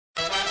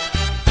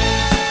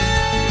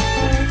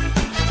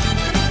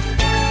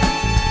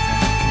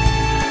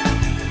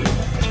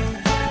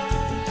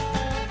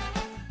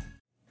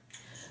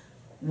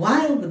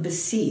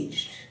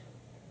besieged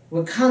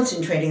were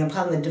concentrating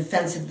upon the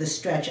defense of the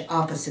stretch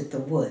opposite the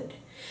wood.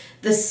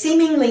 The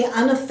seemingly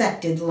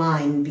unaffected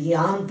line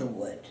beyond the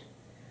wood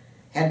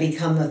had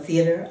become the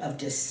theater of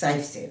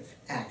decisive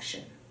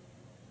action.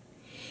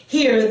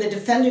 Here, the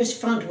defenders'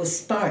 front was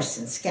sparse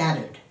and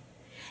scattered.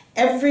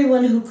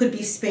 Everyone who could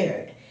be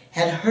spared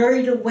had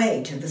hurried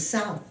away to the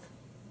south.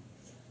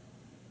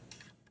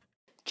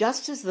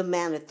 Just as the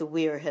man at the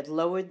weir had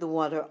lowered the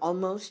water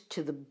almost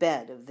to the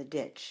bed of the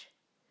ditch,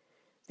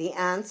 the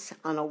ants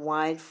on a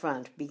wide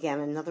front began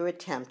another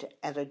attempt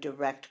at a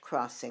direct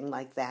crossing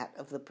like that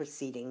of the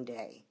preceding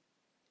day.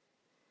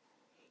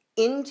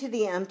 Into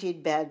the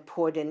emptied bed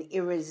poured an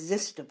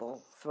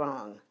irresistible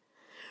throng.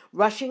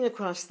 Rushing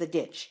across the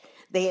ditch,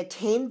 they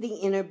attained the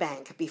inner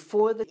bank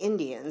before the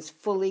Indians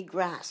fully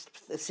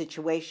grasped the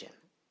situation.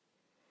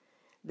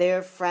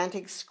 Their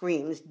frantic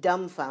screams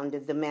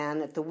dumbfounded the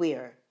man at the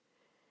weir.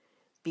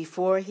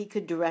 Before he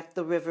could direct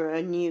the river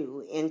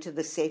anew into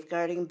the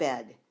safeguarding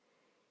bed,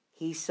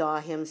 he saw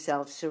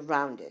himself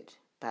surrounded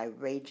by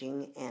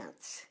raging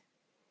ants.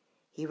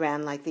 He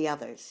ran like the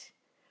others,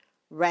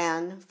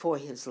 ran for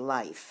his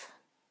life.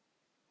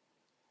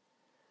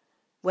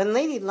 When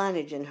Lady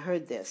Leiningen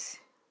heard this,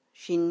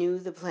 she knew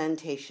the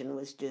plantation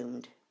was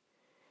doomed.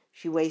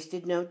 She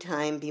wasted no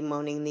time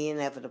bemoaning the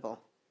inevitable.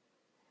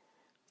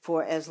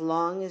 For as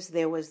long as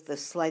there was the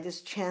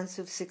slightest chance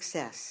of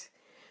success,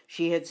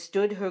 she had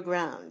stood her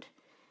ground,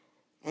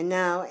 and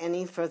now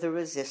any further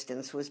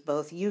resistance was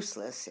both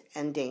useless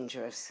and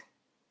dangerous.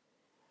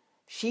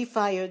 She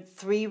fired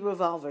 3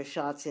 revolver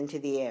shots into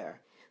the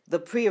air, the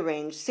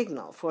prearranged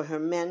signal for her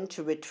men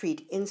to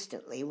retreat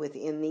instantly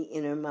within the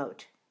inner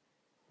moat.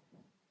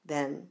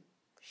 Then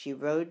she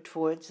rode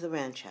towards the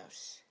ranch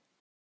house.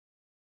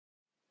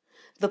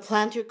 The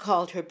planter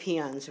called her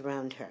peons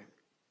around her.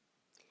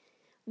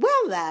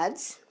 "Well,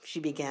 lads," she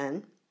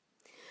began,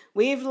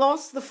 "we've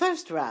lost the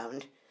first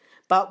round,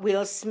 but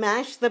we'll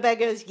smash the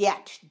beggars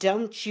yet,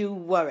 don't you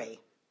worry.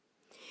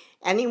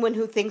 Anyone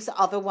who thinks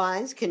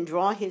otherwise can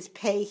draw his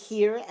pay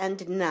here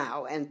and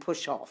now and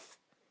push off.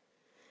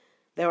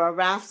 There are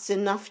rafts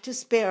enough to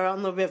spare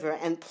on the river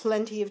and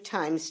plenty of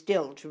time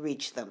still to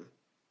reach them."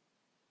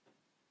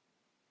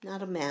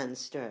 Not a man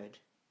stirred.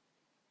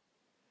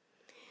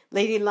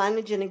 Lady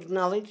Leiningen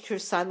acknowledged her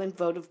silent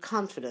vote of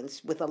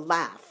confidence with a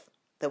laugh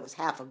that was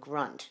half a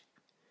grunt.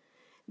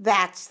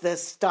 "That's the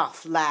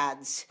stuff,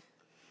 lads.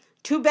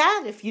 Too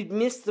bad if you'd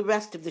missed the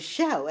rest of the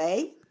show,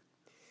 eh?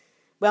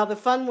 Well, the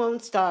fun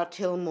won't start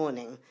till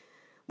morning.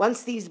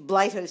 Once these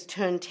blighters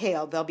turn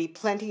tail, there'll be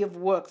plenty of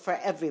work for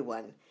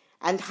everyone,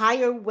 and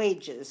higher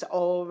wages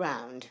all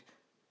round.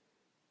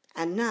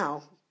 And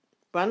now,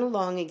 run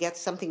along and get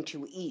something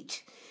to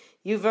eat.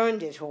 You've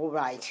earned it all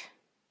right."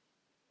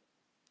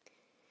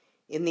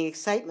 In the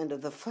excitement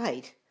of the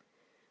fight,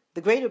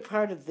 the greater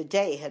part of the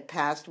day had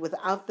passed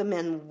without the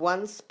men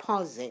once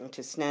pausing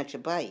to snatch a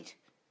bite.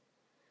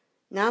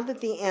 Now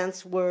that the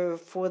ants were,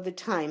 for the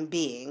time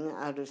being,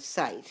 out of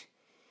sight,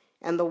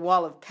 and the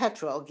wall of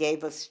petrol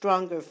gave a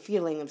stronger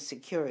feeling of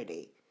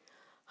security,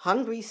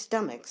 hungry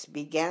stomachs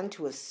began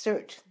to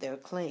assert their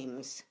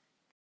claims.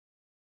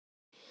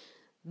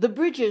 The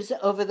bridges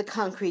over the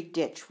concrete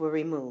ditch were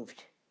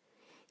removed.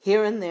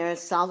 Here and there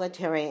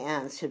solitary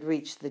ants had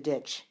reached the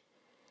ditch.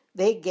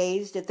 They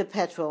gazed at the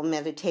petrol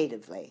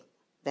meditatively,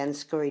 then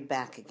scurried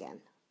back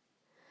again.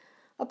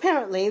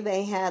 Apparently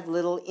they had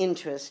little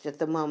interest at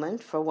the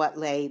moment for what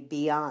lay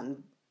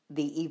beyond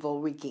the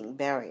evil-wreaking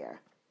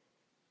barrier.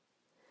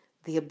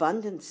 The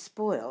abundant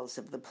spoils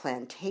of the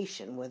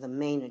plantation were the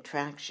main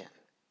attraction.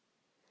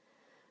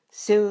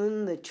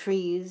 Soon the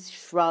trees,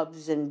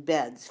 shrubs, and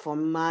beds for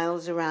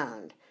miles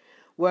around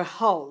were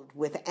hulled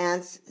with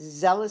ants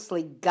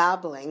zealously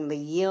gobbling the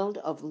yield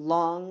of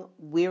long,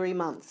 weary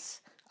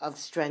months of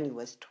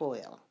strenuous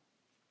toil.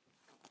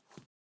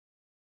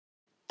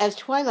 As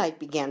twilight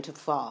began to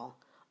fall,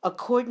 a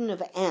cordon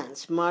of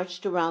ants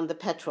marched around the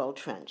petrol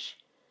trench,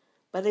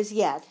 but as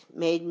yet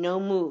made no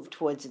move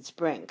towards its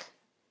brink.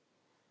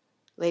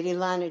 Lady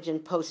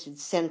Leiningen posted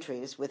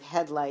sentries with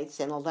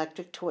headlights and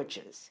electric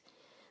torches,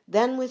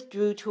 then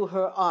withdrew to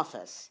her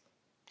office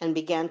and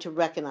began to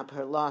reckon up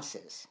her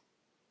losses.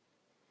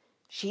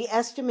 She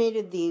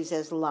estimated these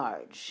as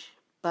large,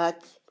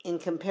 but in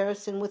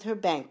comparison with her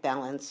bank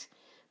balance,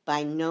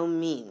 by no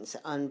means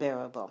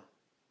unbearable.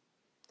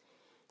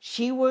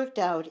 She worked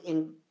out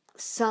in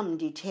some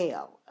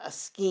detail a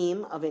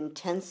scheme of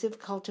intensive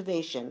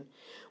cultivation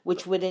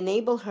which would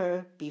enable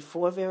her,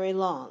 before very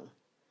long,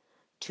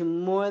 to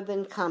more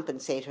than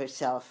compensate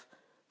herself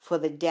for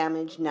the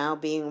damage now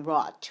being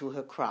wrought to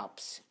her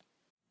crops.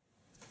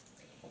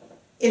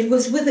 It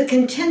was with a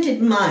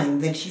contented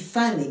mind that she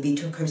finally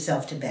betook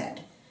herself to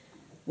bed,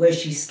 where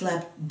she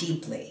slept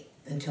deeply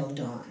until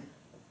dawn.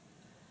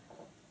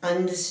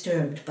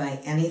 Undisturbed by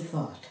any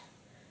thought,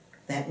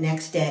 that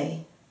next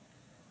day,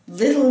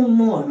 little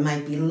more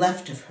might be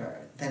left of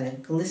her than a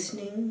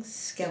glistening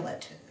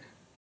skeleton